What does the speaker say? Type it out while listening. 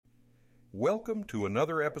Welcome to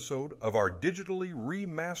another episode of our digitally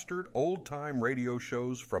remastered old-time radio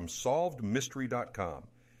shows from SolvedMystery.com.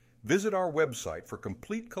 Visit our website for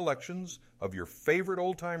complete collections of your favorite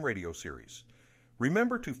old-time radio series.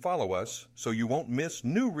 Remember to follow us so you won't miss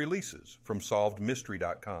new releases from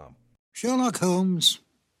SolvedMystery.com. Sherlock Holmes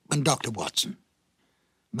and Dr. Watson.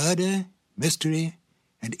 Murder, mystery,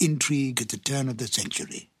 and intrigue at the turn of the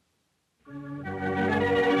century.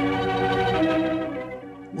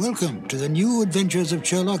 Welcome to the new adventures of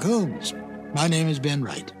Sherlock Holmes. My name is Ben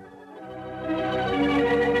Wright.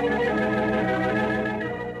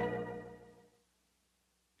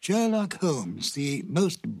 Sherlock Holmes, the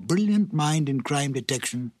most brilliant mind in crime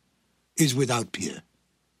detection, is without peer.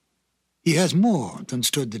 He has more than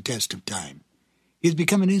stood the test of time. He has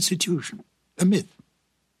become an institution, a myth,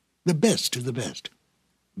 the best of the best.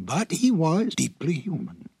 But he was deeply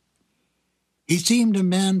human. He seemed a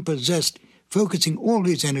man possessed, focusing all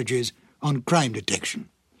his energies on crime detection.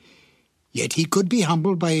 Yet he could be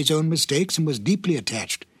humbled by his own mistakes and was deeply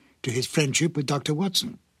attached to his friendship with Dr.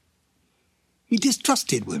 Watson. He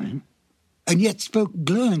distrusted women, and yet spoke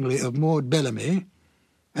glowingly of Maud Bellamy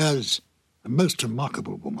as a most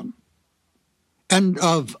remarkable woman. And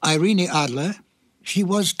of Irene Adler, she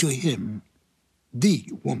was to him the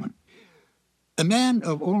woman. A man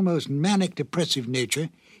of almost manic depressive nature,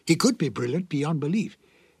 he could be brilliant beyond belief,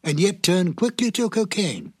 and yet turn quickly to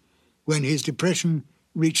cocaine when his depression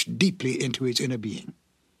reached deeply into his inner being.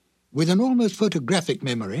 With an almost photographic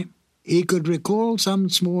memory, he could recall some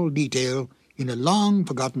small detail in a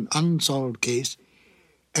long-forgotten unsolved case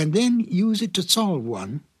and then use it to solve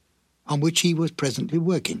one on which he was presently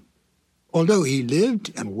working. Although he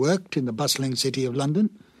lived and worked in the bustling city of London,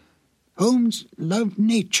 Holmes loved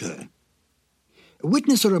nature.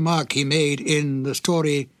 Witness a remark he made in the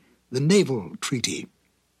story The Naval Treaty.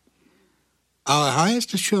 Our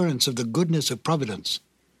highest assurance of the goodness of Providence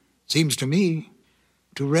seems to me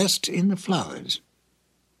to rest in the flowers.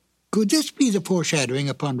 Could this be the foreshadowing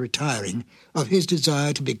upon retiring of his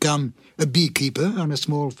desire to become a beekeeper on a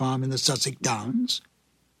small farm in the Sussex Downs?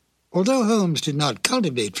 Although Holmes did not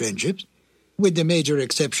cultivate friendships, with the major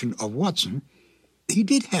exception of Watson, he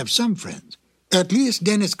did have some friends. At least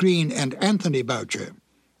Dennis Green and Anthony Boucher,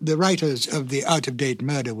 the writers of The Out-of-Date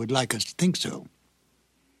Murder, would like us to think so.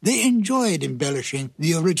 They enjoyed embellishing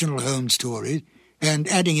the original Holmes stories and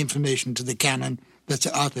adding information to the canon that Sir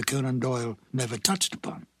Arthur Conan Doyle never touched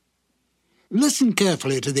upon. Listen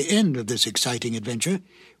carefully to the end of this exciting adventure,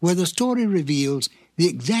 where the story reveals the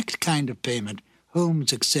exact kind of payment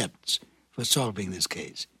Holmes accepts for solving this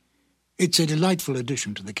case. It's a delightful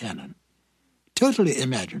addition to the canon, totally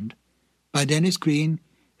imagined by Dennis Green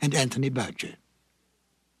and Anthony Boucher.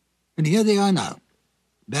 And here they are now,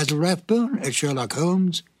 Basil Rathbone as Sherlock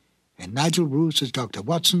Holmes and Nigel Bruce as Dr.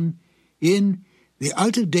 Watson in The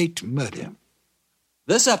Out-of-Date Murder.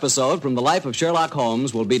 This episode from the life of Sherlock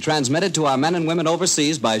Holmes will be transmitted to our men and women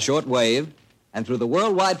overseas by shortwave and through the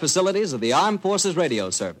worldwide facilities of the Armed Forces Radio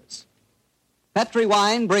Service. Petri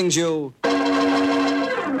Wine brings you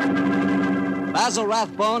Basil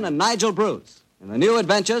Rathbone and Nigel Bruce in the new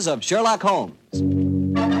adventures of Sherlock Holmes.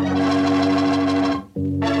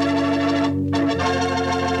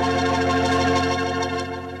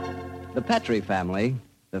 The Petri family,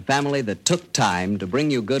 the family that took time to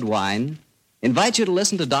bring you good wine, invite you to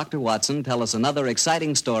listen to Dr. Watson tell us another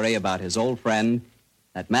exciting story about his old friend,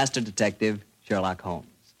 that master detective, Sherlock Holmes.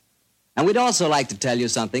 And we'd also like to tell you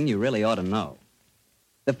something you really ought to know.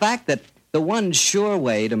 The fact that the one sure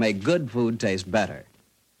way to make good food taste better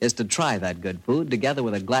is to try that good food together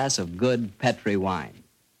with a glass of good Petri wine.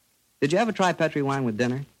 Did you ever try Petri wine with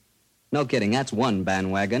dinner? No kidding, that's one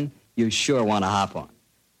bandwagon you sure want to hop on.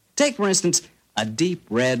 Take, for instance, a deep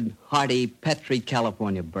red, hearty Petri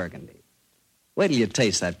California Burgundy. Wait till you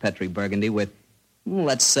taste that Petri Burgundy with,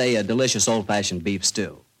 let's say, a delicious old-fashioned beef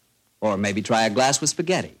stew. Or maybe try a glass with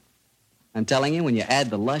spaghetti. I'm telling you, when you add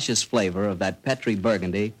the luscious flavor of that Petri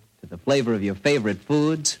Burgundy to the flavor of your favorite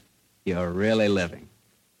foods, you're really living.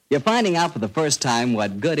 You're finding out for the first time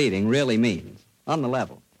what good eating really means, on the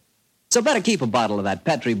level. So better keep a bottle of that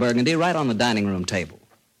Petri Burgundy right on the dining room table.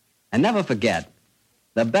 And never forget,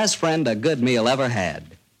 the best friend a good meal ever had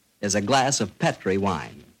is a glass of Petri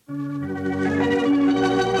wine.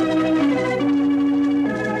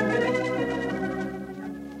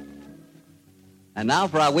 And now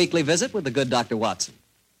for our weekly visit with the good Dr. Watson.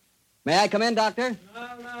 May I come in, Doctor?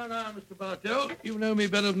 No, Mr. Bartell. You know me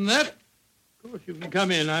better than that. Of course you can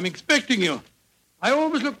come in. I'm expecting you. I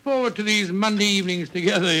always look forward to these Monday evenings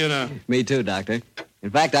together, you know. Me too, Doctor. In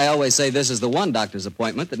fact, I always say this is the one doctor's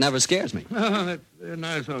appointment that never scares me. Oh, that's very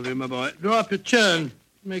nice of you, my boy. Draw up your chair and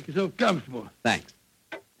Make yourself comfortable. Thanks.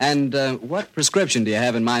 And what prescription do you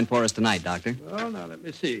have in mind for us tonight, Doctor? Well, now, let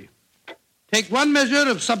me see. Take one measure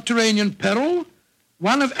of subterranean peril,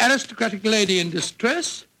 one of aristocratic lady in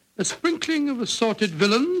distress, a sprinkling of assorted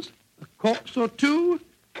villains, a corpse or two,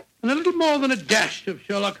 and a little more than a dash of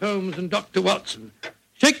Sherlock Holmes and Dr. Watson.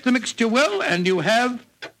 Shake the mixture well, and you have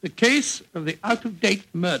the case of the out-of-date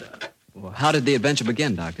murder. Well, how did the adventure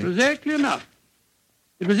begin, Doctor? Exactly enough.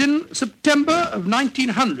 It was in September of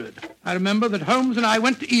 1900. I remember that Holmes and I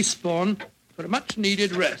went to Eastbourne for a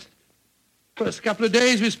much-needed rest. First couple of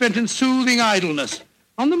days we spent in soothing idleness.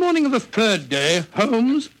 On the morning of the third day,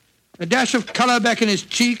 Holmes, a dash of colour back in his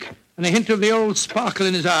cheek and a hint of the old sparkle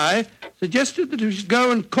in his eye, suggested that we should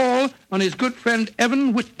go and call on his good friend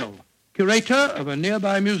Evan Whitnell, curator of a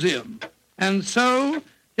nearby museum. And so,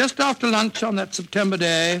 just after lunch on that September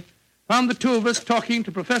day, found the two of us talking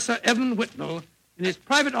to Professor Evan Whitnell in his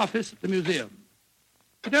private office at the museum.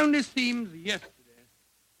 It only seems yesterday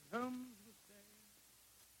Holmes was saying...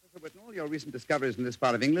 Professor Whitnell, your recent discoveries in this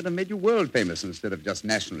part of England have made you world famous instead of just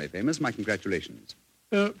nationally famous. My congratulations.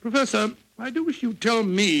 Professor, I do wish you'd tell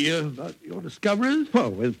me about your discoveries. Oh,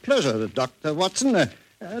 with pleasure, Dr. Watson.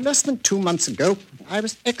 Less than 2 months ago, I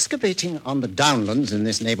was excavating on the downlands in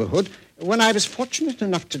this neighborhood when I was fortunate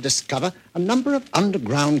enough to discover a number of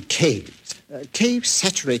underground caves. Caves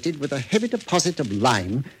saturated with a heavy deposit of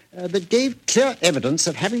lime that gave clear evidence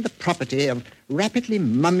of having the property of rapidly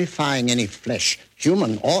mummifying any flesh,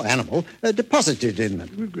 human or animal, deposited in them.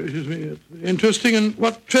 Good gracious me, it's interesting. And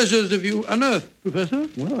what treasures have you unearthed, Professor?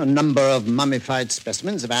 Well, a number of mummified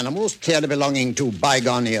specimens of animals clearly belonging to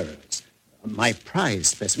bygone eras. My prize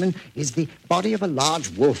specimen is the body of a large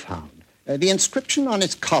wolfhound. The inscription on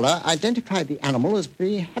its collar identified the animal as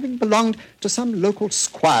having belonged to some local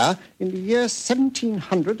squire in the year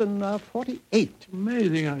 1748.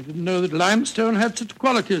 Amazing. I didn't know that limestone had such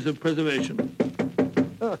qualities of preservation.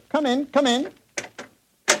 Come in.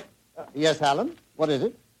 Yes, Alan? What is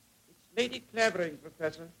it? It's Lady Clavering,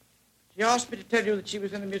 Professor. She asked me to tell you that she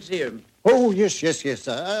was in the museum. Oh, yes.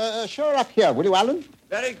 Show her up here, will you, Alan?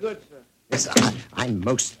 Very good, sir. Yes, I'm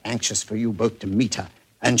most anxious for you both to meet her.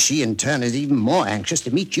 And she, in turn, is even more anxious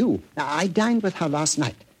to meet you. Now, I dined with her last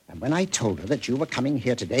night, and when I told her that you were coming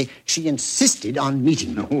here today, she insisted on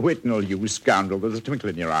meeting you. Oh, Whitnell, you scoundrel. There's a twinkle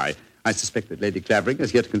in your eye. I suspect that Lady Clavering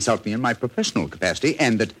is here to consult me in my professional capacity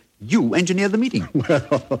and that you engineered the meeting.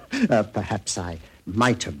 Well, perhaps I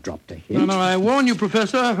might have dropped a hint. No, I warn you,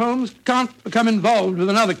 Professor, Holmes can't become involved with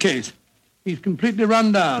another case. He's completely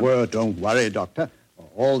run down. Well, don't worry, Doctor.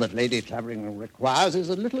 All that Lady Clavering requires is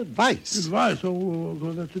a little advice. Advice? Oh,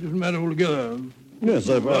 that's a different matter altogether. Yes,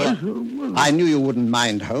 sir. I knew you wouldn't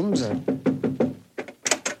mind, Holmes.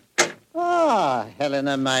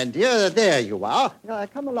 Helena, my dear, there you are.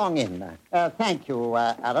 Come along in. Thank you,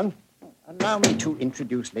 Alan. Allow me to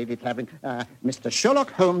introduce Lady Clavering, Mr.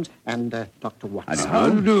 Sherlock Holmes and Dr. Watson. How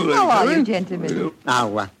do you do, How are you, gentlemen?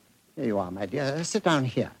 Now, here you are, my dear. Sit down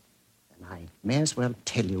here. I may as well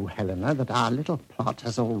tell you, Helena, that our little plot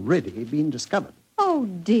has already been discovered. Oh,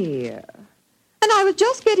 dear. And I was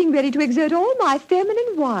just getting ready to exert all my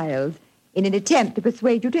feminine wiles in an attempt to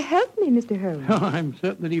persuade you to help me, Mr. Holmes. Oh, I'm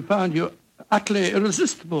certain that he found you utterly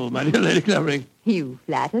irresistible, my dear Lady Clavering. You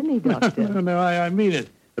flatter me, Doctor. No, I mean it.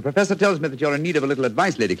 The professor tells me that you're in need of a little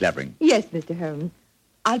advice, Lady Clavering. Yes, Mr. Holmes.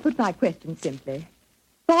 I'll put my question simply.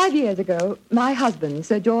 5 years ago, my husband,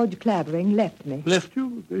 Sir George Clavering, left me. Left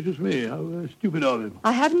you? Gracious me, how stupid of him.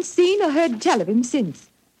 I haven't seen or heard tell of him since.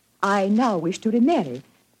 I now wish to remarry,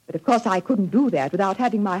 but of course I couldn't do that without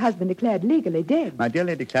having my husband declared legally dead. My dear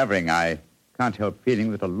Lady Clavering, I can't help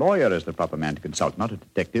feeling that a lawyer is the proper man to consult, not a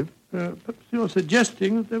detective. Perhaps you're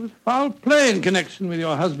suggesting that there was foul play in connection with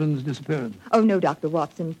your husband's disappearance. Oh, no, Dr.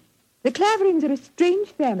 Watson. The Claverings are a strange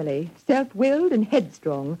family, self-willed and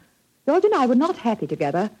headstrong. George and I were not happy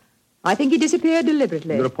together. I think he disappeared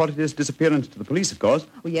deliberately. You reported his disappearance to the police, of course.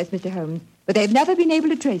 Oh, yes, Mr. Holmes. But they've never been able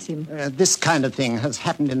to trace him. This kind of thing has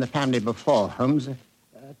happened in the family before, Holmes.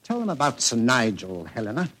 Tell them about Sir Nigel,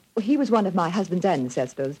 Helena. Well, he was one of my husband's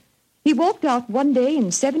ancestors. He walked out one day in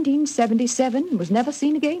 1777 and was never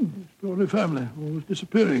seen again. Extraordinary family, always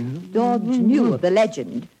disappearing. George knew of the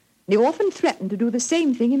legend. He often threatened to do the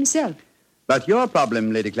same thing himself. But your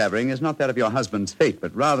problem, Lady Clavering, is not that of your husband's fate,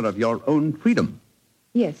 but rather of your own freedom.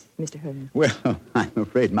 Yes, Mr. Holmes. Well, I'm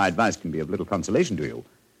afraid my advice can be of little consolation to you.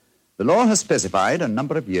 The law has specified a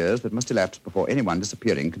number of years that must elapse before anyone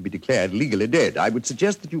disappearing can be declared legally dead. I would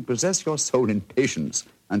suggest that you possess your soul in patience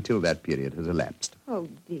until that period has elapsed. Oh,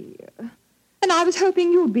 dear. And I was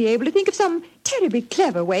hoping you'd be able to think of some terribly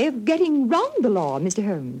clever way of getting round the law, Mr.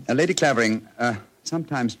 Holmes. Lady Clavering,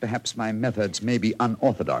 Sometimes, perhaps, my methods may be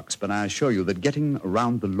unorthodox, but I assure you that getting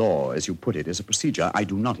around the law, as you put it, is a procedure I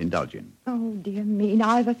do not indulge in. Oh, dear me,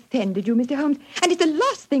 now I've offended you, Mr. Holmes. And it's the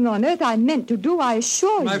last thing on earth I meant to do, I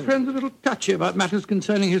assure you. My friend's a little touchy about matters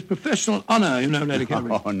concerning his professional honor, you know, Lady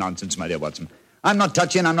Clavering. Oh, nonsense, my dear Watson. I'm not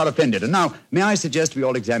touchy and I'm not offended. And now, may I suggest we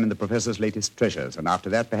all examine the professor's latest treasures, and after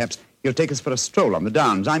that, perhaps he'll take us for a stroll on the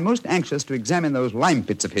downs. I'm most anxious to examine those lime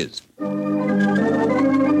pits of his.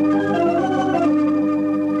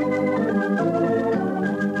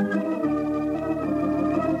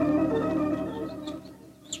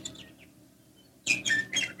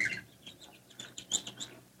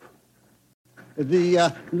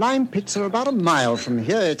 The lime pits are about a mile from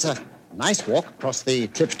here. It's a nice walk across the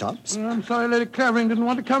cliff tops. I'm sorry Lady Clavering didn't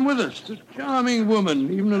want to come with us. She's a charming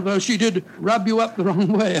woman, even though she did rub you up the wrong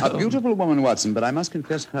way. A beautiful woman, Watson, but I must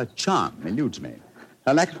confess her charm eludes me.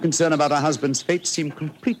 Her lack of concern about her husband's fate seemed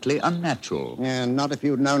completely unnatural. Yeah, not if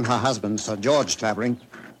you'd known her husband, Sir George Clavering.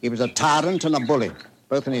 He was a tyrant and a bully,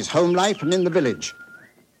 both in his home life and in the village.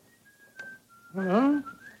 Hello?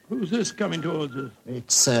 Who's this coming towards us?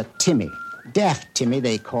 It's Timmy. Daft Timmy,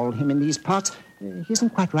 they call him in these parts. He isn't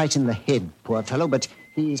quite right in the head, poor fellow, but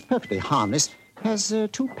he's perfectly harmless. Has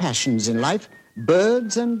two passions in life,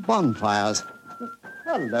 birds and bonfires.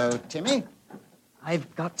 Hello, Timmy.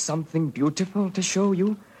 I've got something beautiful to show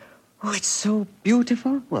you. Oh, it's so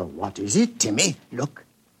beautiful. Well, what is it, Timmy? Look,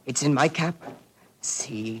 it's in my cap.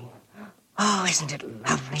 See? Oh, isn't it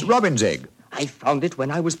lovely? It's a robin's egg. I found it when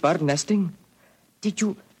I was bird nesting. Did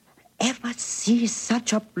you ever see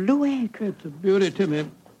such a blue egg? It's a beauty, Timmy.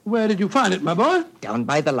 Where did you find it, my boy? Down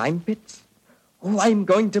by the lime pits. Oh, I'm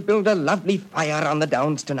going to build a lovely fire on the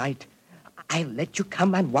downs tonight. I'll let you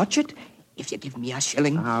come and watch it if you give me a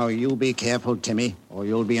shilling. Now, you be careful, Timmy, or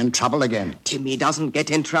you'll be in trouble again. Timmy doesn't get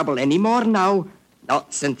in trouble anymore now.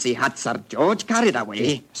 Not since he had Sir George carried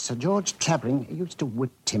away. Sir George Clavering used to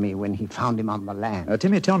whip Timmy when he found him on the land.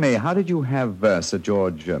 Timmy, tell me, how did you have Sir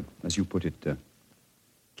George, as you put it,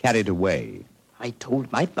 carried away? I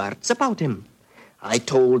told my birds about him. I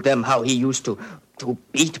told them how he used to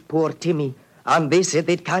beat poor Timmy, and they said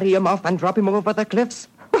they'd carry him off and drop him over the cliffs.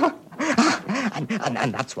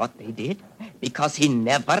 and that's what they did, because he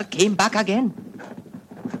never came back again.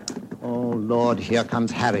 Oh, Lord, here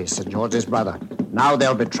comes Harry, Sir George's brother. Now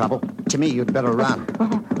there'll be trouble. Timmy, you'd better run.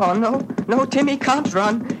 Oh, no, Timmy can't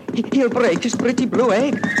run. He'll break his pretty blue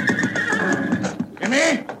egg.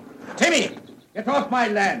 Timmy, get off my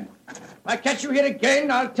land. If I catch you here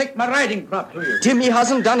again, I'll take my riding crop to you. Timmy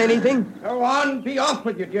hasn't done anything. Go on, be off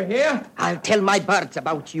with you, do you hear? I'll tell my birds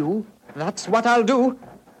about you. That's what I'll do.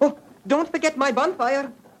 Oh, don't forget my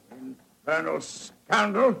bonfire. Infernal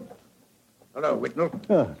scoundrel. Hello,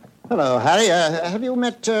 Whitnell. Hello, Harry. Have you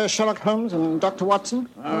met Sherlock Holmes and Dr. Watson?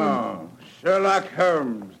 Oh, Sherlock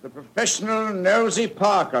Holmes, the professional nosy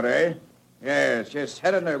Parker, eh? Yes,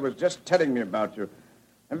 Helena was just telling me about you.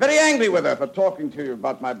 I'm very angry with her for talking to you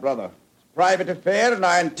about my brother. It's a private affair, and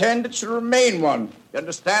I intend it should remain one. You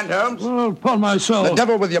understand, Holmes? Well, upon my soul. The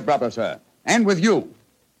devil with your brother, sir, and with you.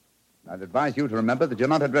 I'd advise you to remember that you're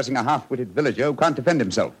not addressing a half-witted villager who can't defend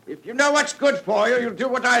himself. If you know what's good for you, you'll do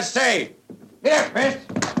what I say. Here, Chris.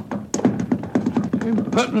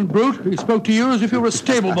 Impertinent brute. He spoke to you as if you were a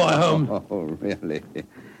stable boy, Holmes. Oh, really?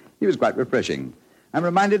 He was quite refreshing. I'm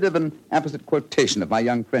reminded of an apposite quotation of my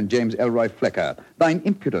young friend James Elroy Flecker. Thine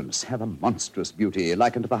impudence have a monstrous beauty,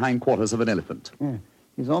 like unto the hindquarters of an elephant. Yeah,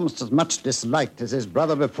 he's almost as much disliked as his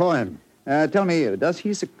brother before him. Tell me, does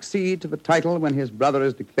he succeed to the title when his brother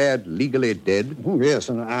is declared legally dead? Oh, yes,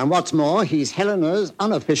 and what's more, he's Helena's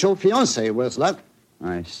unofficial fiancé, worse luck.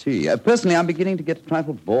 I see. Personally, I'm beginning to get a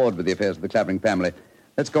trifle bored with the affairs of the Clavering family.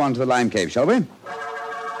 Let's go on to the lime cave, shall we?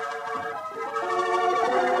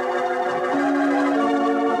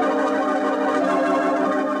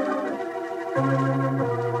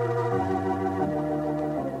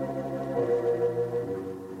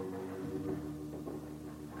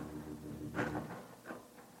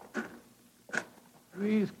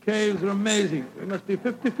 These caves are amazing. We must be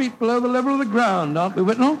 50 feet below the level of the ground, aren't we,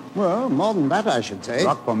 Whitnell? Well, more than that, I should say.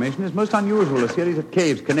 Rock formation is most unusual, a series of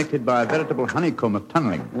caves connected by a veritable honeycomb of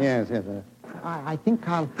tunneling. Yes. I think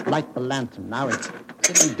I'll light the lantern now. It's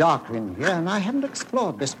getting darker in here, and I haven't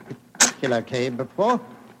explored this particular cave before.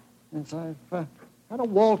 Yes, I've had a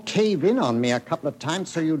wall cave in on me a couple of times,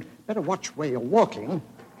 so you'd better watch where you're walking.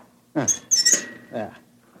 There.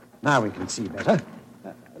 Now we can see better.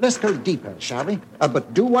 Let's go deeper, shall we?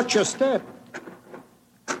 But do watch your step.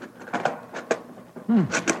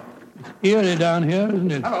 It's eerie down here,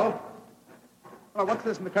 isn't it? Hello. What's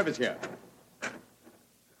this in the crevice here?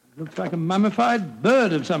 Looks like a mummified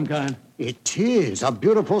bird of some kind. It is a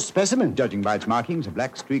beautiful specimen. Judging by its markings, a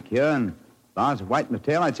black streak here and bars of white in the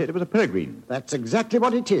tail, I'd say it was a peregrine. That's exactly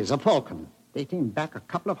what it is, a falcon. Dating back a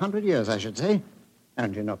couple of 100 years, I should say.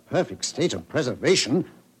 And in a perfect state of preservation.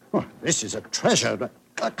 Oh, this is a treasure.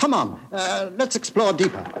 Come on, let's explore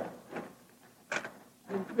deeper.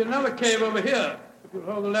 Seems to be another cave over here. If you'll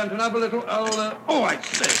hold the lantern up a little, I'll... Oh, I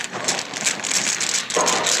say.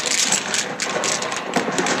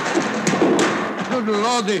 Good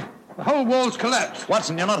Lord, the whole wall's collapsed.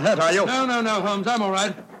 Watson, you're not hurt, are you? No, Holmes, I'm all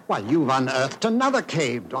right. Why, you've unearthed another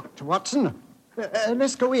cave, Dr. Watson.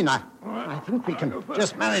 Let's go in. I think we can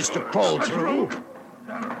just manage to crawl through.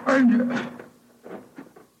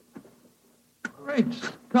 Great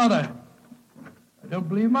Scott, I don't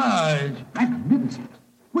believe my eyes. Magnificent.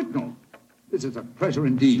 Whitnell, this is a treasure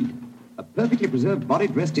indeed. A perfectly preserved body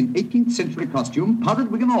dressed in 18th century costume,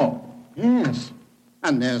 powdered wig and all. Yes,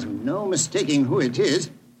 and there's no mistaking who it is.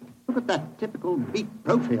 Look at that typical beak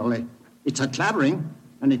profile. It's a Clavering,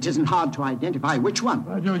 and it isn't hard to identify which one.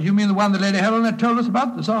 By George, you mean the one that Lady Helena told us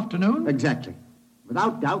about this afternoon? Exactly.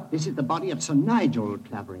 Without doubt, this is the body of Sir Nigel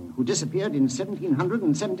Clavering, who disappeared in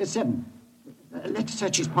 1777. Let's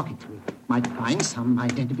search his pockets. We might find some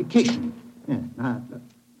identification.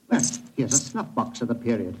 Here's a snuff box of the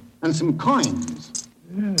period, and some coins.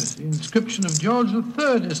 Yes, the inscription of George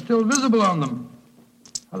III is still visible on them.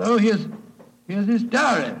 Hello, here's his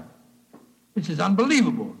diary. This is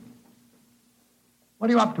unbelievable. What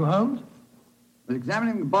are you up to, Holmes? We're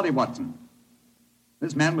examining the body, Watson.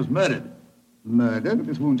 This man was murdered. Murdered? With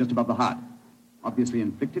this wound just above the heart. Obviously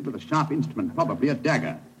inflicted with a sharp instrument, probably a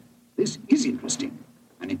dagger. This is interesting.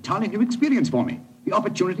 An entirely new experience for me. The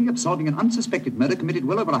opportunity of solving an unsuspected murder committed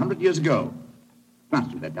well over 100 years ago.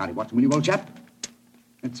 Glance through that diary, Watson, will you, old chap?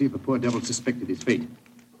 Let's see if the poor devil suspected his fate.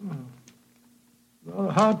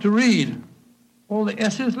 Rather hard to read. All the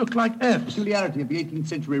S's look like F's. Peculiarity of the 18th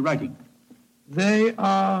century writing. They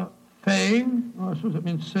are saying, I suppose it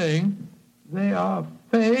means saying, they are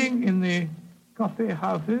saying in the coffee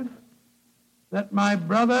houses that my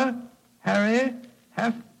brother Harry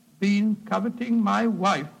hath been coveting my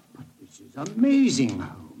wife. But this is amazing,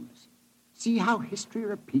 Holmes. See how history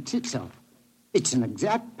repeats itself. It's an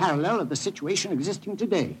exact parallel of the situation existing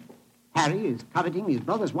today. Harry is coveting his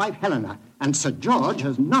brother's wife, Helena, and Sir George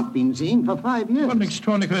has not been seen for 5 years. What an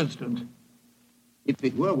extraordinary coincidence. If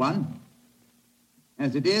it were one.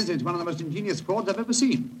 As it is, it's one of the most ingenious frauds I've ever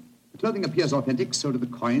seen. The clothing appears authentic, so do the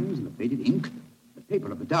coins and the faded ink, the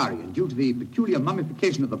paper of the diary, and due to the peculiar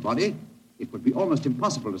mummification of the body, it would be almost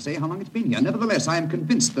impossible to say how long it's been here. Nevertheless, I am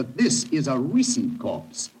convinced that this is a recent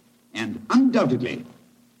corpse, and undoubtedly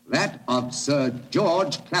that of Sir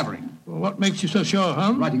George Clavering. Well, what makes you so sure,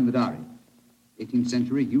 Holmes? Writing in the diary. 18th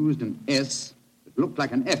century used an S that looked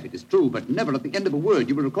like an F, it is true, but never at the end of a word.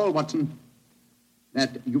 You will recall, Watson,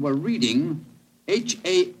 that you were reading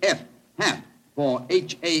H-A-F, have, for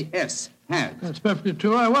H-A-S, has. That's perfectly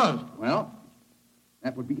true, I was. Well,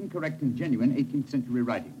 that would be incorrect and genuine 18th century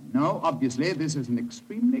writing. No, obviously, this is an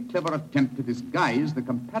extremely clever attempt to disguise the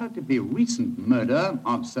comparatively recent murder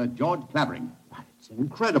of Sir George Clavering. It's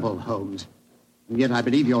incredible, Holmes. And yet I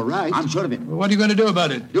believe you're right. I'm sure of it. Well, what are you going to do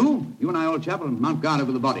about it? Do? You and I, old chap, will mount guard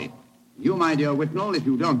over the body. You, my dear Whitnell, if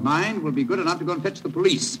you don't mind, will be good enough to go and fetch the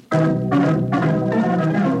police.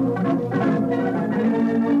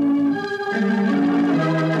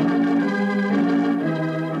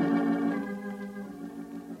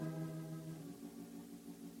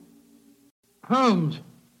 Holmes.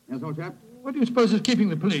 Yes, old chap? What do you suppose is keeping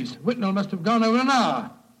the police? Whitnell must have gone over an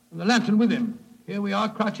hour, and the lantern with him. Here we are,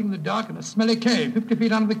 crouching in the dark in a smelly cave, 50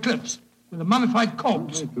 feet under the cliffs, with a mummified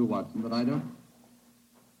corpse. Very true, Watson, but I don't.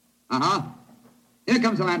 Uh-huh. Here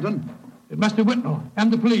comes the lantern. It must be Whitnell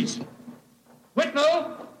and the police.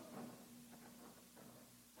 Whitnell!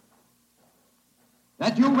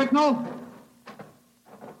 That you, Whitnell?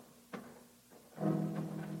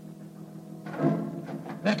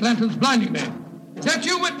 That lantern's blinding me. Is that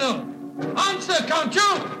you, Whitnell? Answer, can't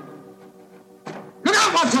you? Look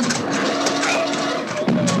out, Watson!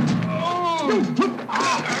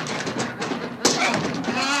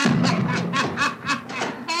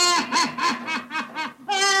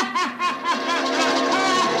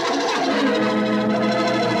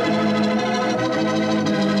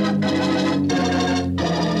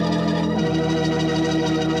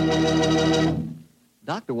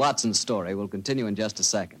 Dr. Watson's story will continue in just a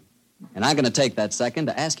second. And I'm going to take that second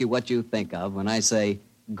to ask you what you think of when I say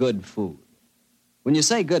good food. When you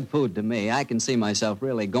say good food to me, I can see myself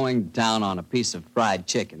really going down on a piece of fried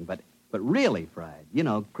chicken, but really fried, you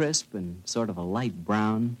know, crisp and sort of a light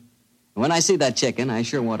brown. When I see that chicken, I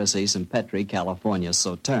sure want to see some Petri California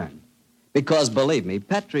Sauterne. Because, believe me,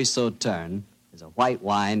 Petri Sauterne is a white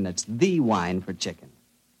wine that's the wine for chicken.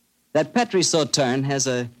 That Petri Sauterne has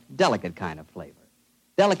a delicate kind of flavor.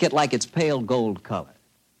 Delicate like its pale gold color.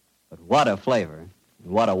 But what a flavor,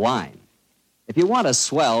 and what a wine. If you want a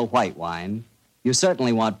swell white wine, you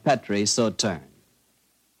certainly want Petri Sauterne.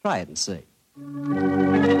 Try it and see.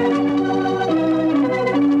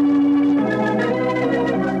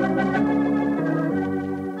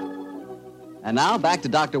 And now, back to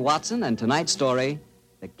Dr. Watson and tonight's story,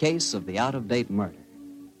 The Case of the Out-of-Date Murder.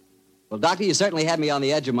 Well, Doctor, you certainly had me on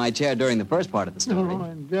the edge of my chair during the first part of the story. Oh,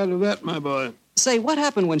 I'm glad of that, my boy. Say, what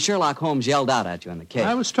happened when Sherlock Holmes yelled out at you in the cave?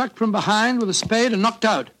 I was struck from behind with a spade and knocked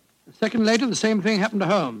out. A second later, the same thing happened to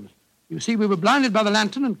Holmes. You see, we were blinded by the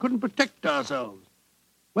lantern and couldn't protect ourselves.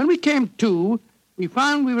 When we came to, we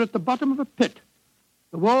found we were at the bottom of a pit.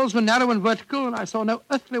 The walls were narrow and vertical, and I saw no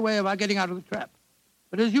earthly way of our getting out of the trap.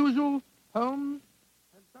 But as usual, Holmes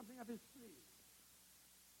had something up his sleeve.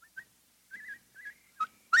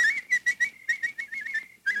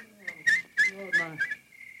 Oh,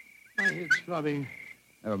 my head's throbbing.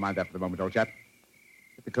 Never mind that for the moment, old chap.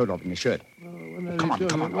 Get the coat off in your shirt. Oh, Come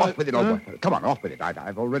on, off with it, old boy. Come on, off with it.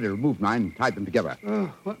 I've already removed mine and tied them together.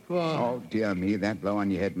 Oh, what for? Oh, dear me, that blow on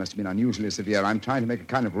your head must have been unusually severe. I'm trying to make a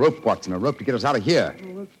kind of rope, Watson, a rope to get us out of here.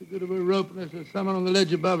 Oh, what's the good of a rope unless there's someone on the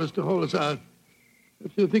ledge above us to haul us out?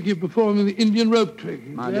 But you think you're performing the Indian rope trick.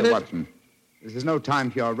 My dear Watson, this is no time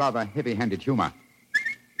for your rather heavy-handed humor.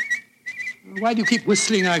 Why do you keep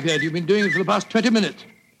whistling like that? You've been doing it for the past 20 minutes.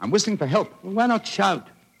 I'm whistling for help. Well, why not shout?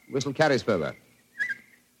 Whistle carries further.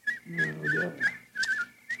 Oh, dear.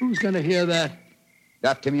 Who's going to hear that?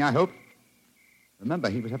 That Timmy, I hope. Remember,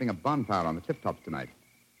 he was having a bonfire on the cliff tops tonight.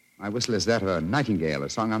 My whistle is that of a nightingale, a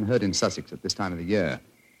song unheard in Sussex at this time of the year.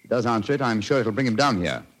 If he does answer it, I'm sure it'll bring him down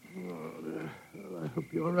here. I hope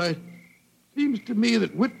you're right. Seems to me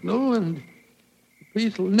that Whitnell and the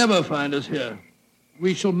police will never find us here.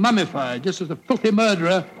 We shall mummify, just as the filthy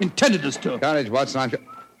murderer intended us to. Courage, Watson. I'm sure...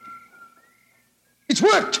 It's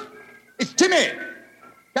worked! It's Timmy!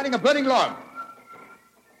 Cutting a burning log.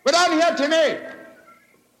 We're down here, Timmy!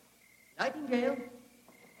 Nightingale,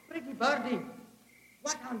 pretty birdie,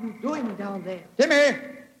 what are you doing down there? Timmy!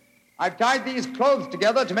 I've tied these clothes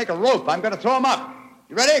together to make a rope. I'm going to throw them up.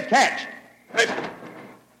 You ready? Catch. Hey.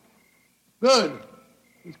 Good.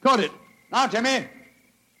 He's caught it. Now, Timmy,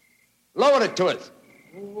 lower it to us.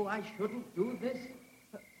 Oh, I shouldn't do this.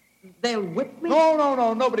 They'll whip me.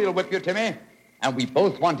 No. Nobody will whip you, Timmy. And we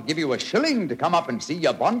both want to give you a shilling to come up and see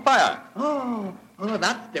your bonfire. Oh,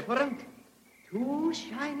 that's different. 2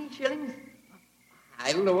 shiny shillings.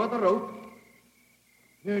 I'll lower the rope.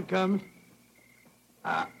 Here it comes.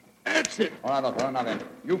 That's it. All right, now then.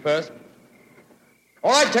 You first.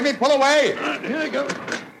 All right, Timmy, pull away. Here I go.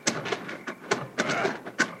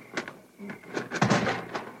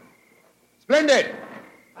 Splendid.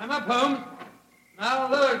 I'm up, Holmes. Now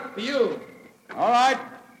I'll lower it for you. All right.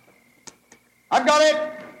 I've got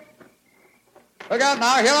it. Look out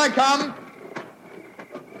now. Here I come.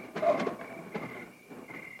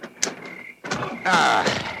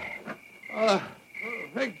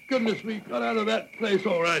 Thank goodness we got out of that place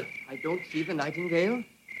all right. I don't see the nightingale.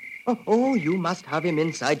 Oh, you must have him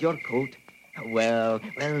inside your coat. Well,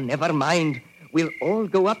 never mind. We'll all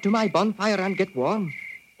go up to my bonfire and get warm.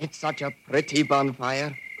 It's such a pretty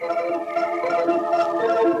bonfire.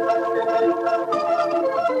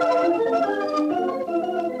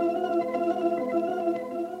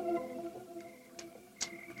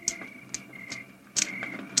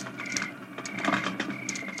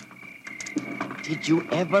 Did you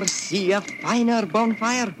ever see a finer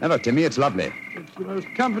bonfire? Never, Timmy. It's lovely. It's the most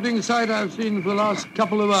comforting sight I've seen for the last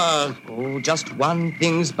couple of hours. Oh, just one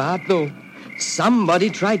thing's bad, though. Somebody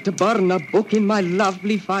tried to burn a book in my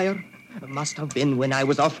lovely fire. It must have been when I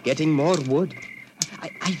was off getting more wood.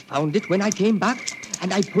 I found it when I came back,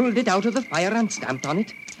 and I pulled it out of the fire and stamped on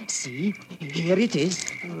it. See, here it is.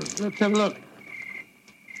 Let's have a look.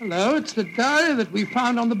 Hello, it's the diary that we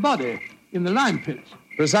found on the body in the lime pits.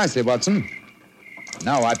 Precisely, Watson.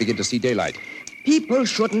 Now I begin to see daylight. People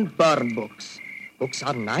shouldn't burn books. Books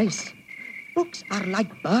are nice. Books are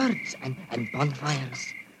like birds and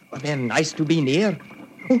bonfires. Oh, they're nice to be near.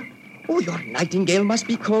 Oh, your nightingale must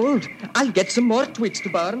be cold. I'll get some more twigs to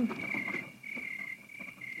burn.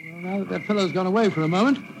 Well, now that fellow's gone away for a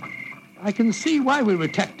moment, I can see why we were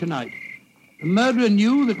attacked tonight. The murderer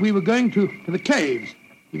knew that we were going to the caves.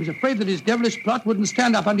 He was afraid that his devilish plot wouldn't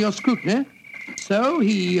stand up under your scrutiny. So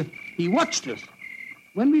he watched us.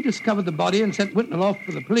 When we discovered the body and sent Whitnell off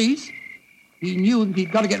for the police, He knew that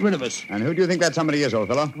he'd got to get rid of us. And who do you think that somebody is, old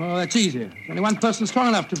fellow? Oh, that's easy. There's only one person strong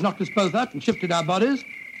enough to have knocked us both out and shifted our bodies.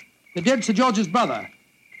 The dead Sir George's brother,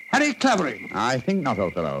 Harry Clavering. I think not,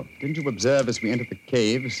 old fellow. Didn't you observe as we entered the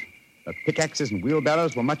caves that pickaxes and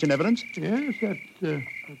wheelbarrows were much in evidence? Yes,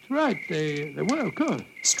 that's right. They were, of course.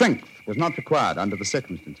 Strength was not required under the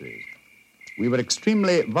circumstances. We were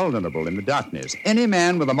extremely vulnerable in the darkness. Any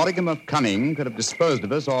man with a modicum of cunning could have disposed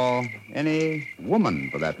of us, or any woman,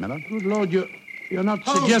 for that matter. Good Lord, you're not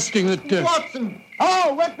suggesting that... Watson!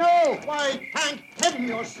 Oh, Whitnell! Why, thank heaven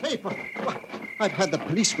you're safe. I've had the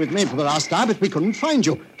police with me for the last hour, but we couldn't find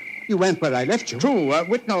you. You went where I left you. True.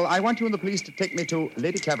 Whitnell, I want you and the police to take me to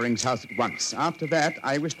Lady Clavering's house at once. After that,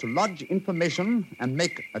 I wish to lodge information and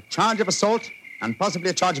make a charge of assault and possibly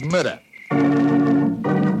a charge of murder.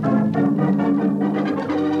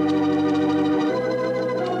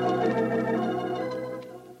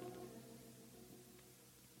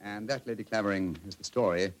 And that, Lady Clavering, is the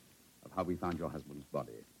story of how we found your husband's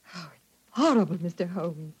body. Oh, horrible, Mr.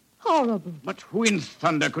 Holmes. Horrible. But who in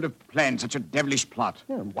thunder could have planned such a devilish plot?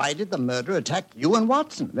 Yeah, why did the murderer attack you and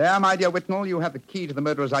Watson? There, my dear Whitnell, you have the key to the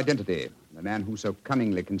murderer's identity. The man who so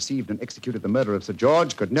cunningly conceived and executed the murder of Sir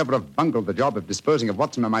George could never have bungled the job of disposing of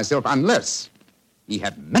Watson and myself unless he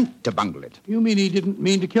had meant to bungle it. You mean he didn't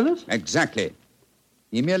mean to kill us? Exactly.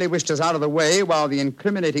 He merely wished us out of the way while the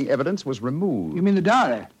incriminating evidence was removed. You mean the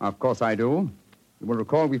diary? Of course I do. You will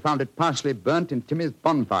recall we found it partially burnt in Timmy's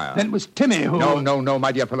bonfire. Then it was Timmy who... No,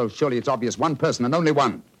 my dear fellow. Surely it's obvious one person and only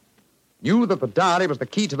one knew that the diary was the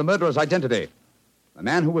key to the murderer's identity. The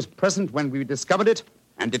man who was present when we discovered it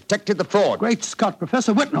and detected the fraud. Great Scott,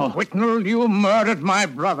 Professor Whitnell. Whitnell, you murdered my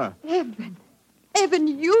brother. Evan.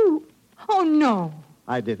 Evan, you... Oh, no.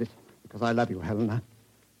 I did it because I love you, Helena.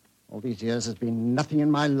 All these years has been nothing in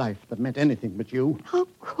my life that meant anything but you. How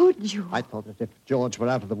could you? I thought that if George were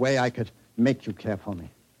out of the way, I could make you care for me.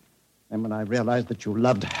 Then when I realized that you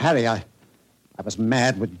loved Harry, I was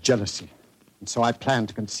mad with jealousy. And so I planned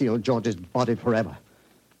to conceal George's body forever.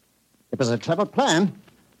 It was a clever plan.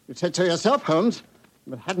 You said so yourself, Holmes.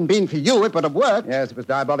 If it hadn't been for you, it would have worked. Yes, it was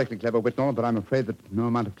diabolically clever, Whitnell, but I'm afraid that no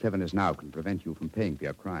amount of cleverness now can prevent you from paying for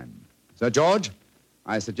your crime. Sir George,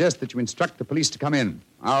 I suggest that you instruct the police to come in.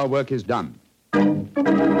 Our work is done.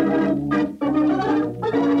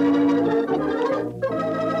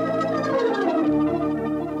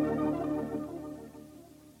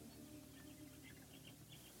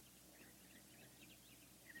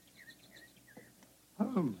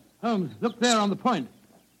 Holmes, look there on the point.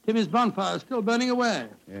 Timmy's bonfire is still burning away.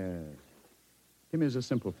 Yes. Tim is a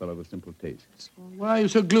simple fellow with simple tastes. Why are you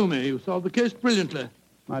so gloomy? You solved the case brilliantly.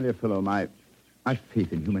 My dear fellow, my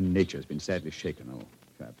faith in human nature has been sadly shaken, old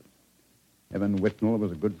chap. Evan Whitnell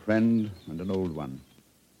was a good friend and an old one.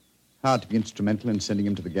 Hard to be instrumental in sending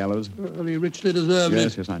him to the gallows. Well, he richly deserved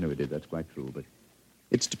it. Yes, I know he did. That's quite true, but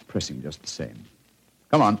it's depressing just the same.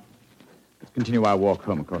 Come on. Let's continue our walk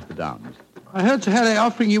home across the downs. I heard Sir Harry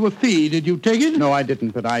offering you a fee. Did you take it? No, I didn't,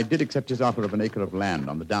 but I did accept his offer of an acre of land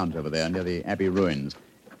on the downs over there near the Abbey ruins.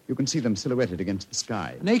 You can see them silhouetted against the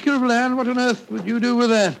sky. An acre of land? What on earth would you do with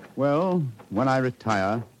that? Well, when I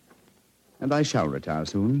retire, and I shall retire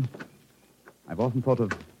soon, I've often thought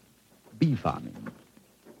of bee farming.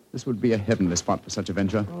 This would be a heavenly spot for such a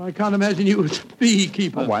venture. Well, I can't imagine you as a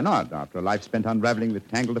beekeeper. Oh, why not? After a life spent unraveling the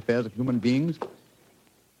tangled affairs of human beings,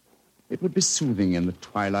 it would be soothing in the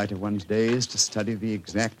twilight of one's days to study the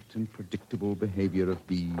exact and predictable behavior of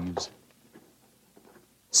bees.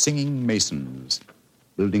 Singing masons,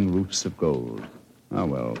 building roofs of gold. Ah,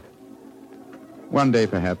 well. One day,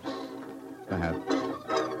 perhaps.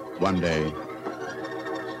 One day.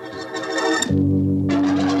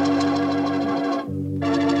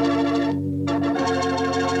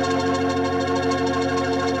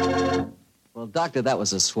 Well, Doctor, that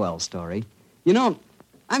was a swell story. You know,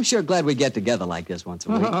 I'm sure glad we get together like this once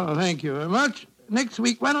a week. Oh, thank you very much. Next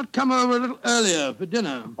week, why not come over a little earlier for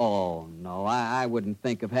dinner? Oh, no, I wouldn't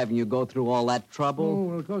think of having you go through all that trouble. Oh,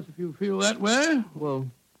 well, of course, if you feel that way. Well,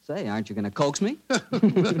 say, aren't you going to coax me? Well,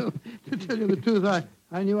 to tell you the truth,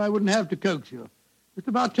 I knew I wouldn't have to coax you.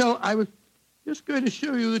 Mr. Bartell, I was just going to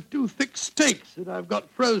show you the 2 thick steaks that I've got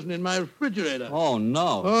frozen in my refrigerator. Oh,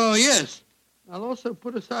 no. Oh, yes. I'll also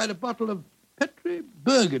put aside a bottle of Petri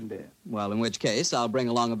Burgundy. Well, in which case, I'll bring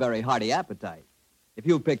along a very hearty appetite. If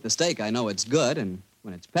you pick the steak, I know it's good, and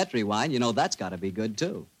when it's Petri wine, you know that's got to be good,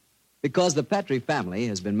 too. Because the Petri family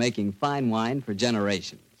has been making fine wine for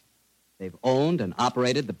generations. They've owned and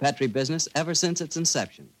operated the Petri business ever since its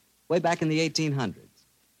inception, way back in the 1800s.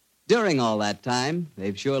 During all that time,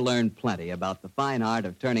 they've sure learned plenty about the fine art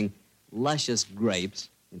of turning luscious grapes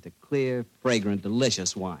into clear, fragrant,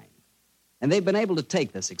 delicious wine. And they've been able to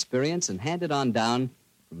take this experience and hand it on down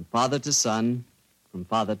from father to son, from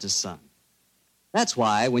father to son. That's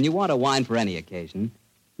why, when you want a wine for any occasion,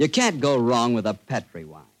 you can't go wrong with a Petri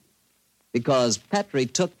wine. Because Petri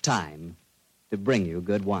took time to bring you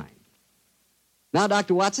good wine. Now,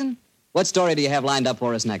 Dr. Watson, what story do you have lined up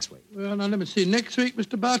for us next week? Well, now, let me see. Next week,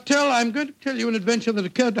 Mr. Bartell, I'm going to tell you an adventure that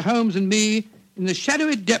occurred to Holmes and me in the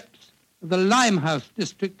shadowy depths of the Limehouse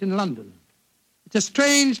district in London. It's a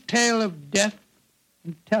strange tale of death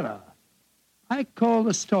and terror. I call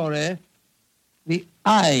the story The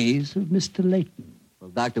Eyes of Mr. Layton. Well,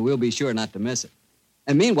 Doctor, we'll be sure not to miss it.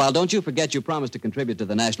 And meanwhile, don't you forget you promised to contribute to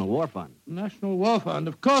the National War Fund. National War Fund,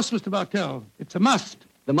 of course, Mr. Bartell. It's a must.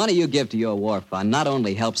 The money you give to your war fund not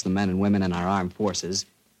only helps the men and women in our armed forces,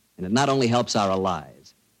 and it not only helps our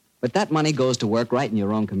allies, but that money goes to work right in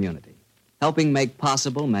your own community, helping make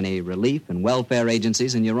possible many relief and welfare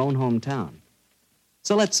agencies in your own hometown.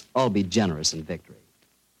 So let's all be generous in victory.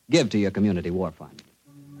 Give to your community war fund.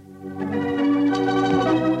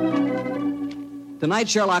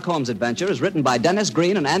 Tonight's Sherlock Holmes adventure is written by Dennis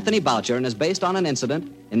Green and Anthony Boucher and is based on an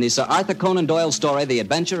incident in the Sir Arthur Conan Doyle story, The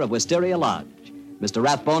Adventure of Wisteria Lodge. Mr.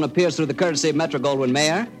 Rathbone appears through the courtesy of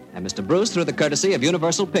Metro-Goldwyn-Mayer, and Mr. Bruce through the courtesy of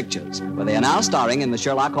Universal Pictures, where they are now starring in the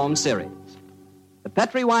Sherlock Holmes series. The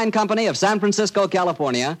Petri Wine Company of San Francisco,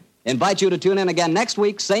 California, invites you to tune in again next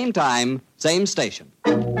week, same time, same station.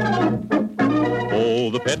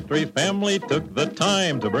 Oh, the Petri family took the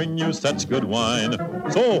time to bring you such good wine.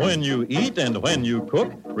 So when you eat and when you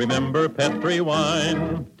cook, remember Petri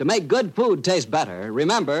wine. To make good food taste better,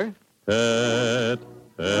 remember...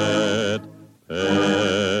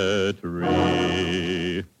 Petri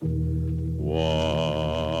wine.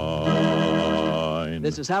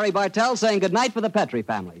 This is Harry Bartell saying goodnight for the Petri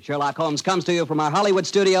family. Sherlock Holmes comes to you from our Hollywood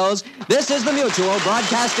studios. This is the Mutual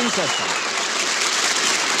Broadcasting System.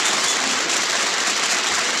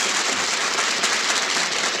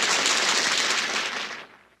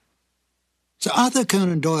 Sir Arthur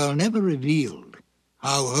Conan Doyle never revealed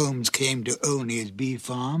how Holmes came to own his bee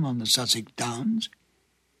farm on the Sussex Downs.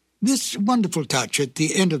 This wonderful touch at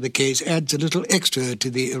the end of the case adds a little extra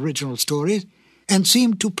to the original stories and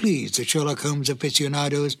seemed to please the Sherlock Holmes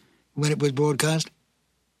aficionados when it was broadcast.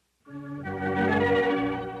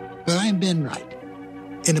 But I'm Ben Wright.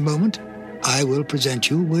 In a moment, I will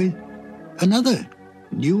present you with another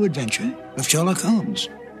new adventure of Sherlock Holmes.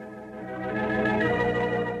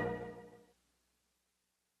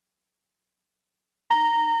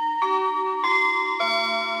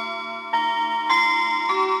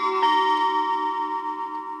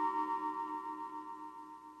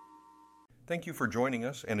 Thank you for joining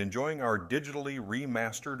us and enjoying our digitally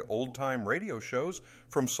remastered old-time radio shows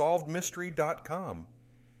from SolvedMystery.com.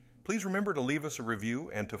 Please remember to leave us a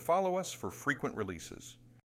review and to follow us for frequent releases.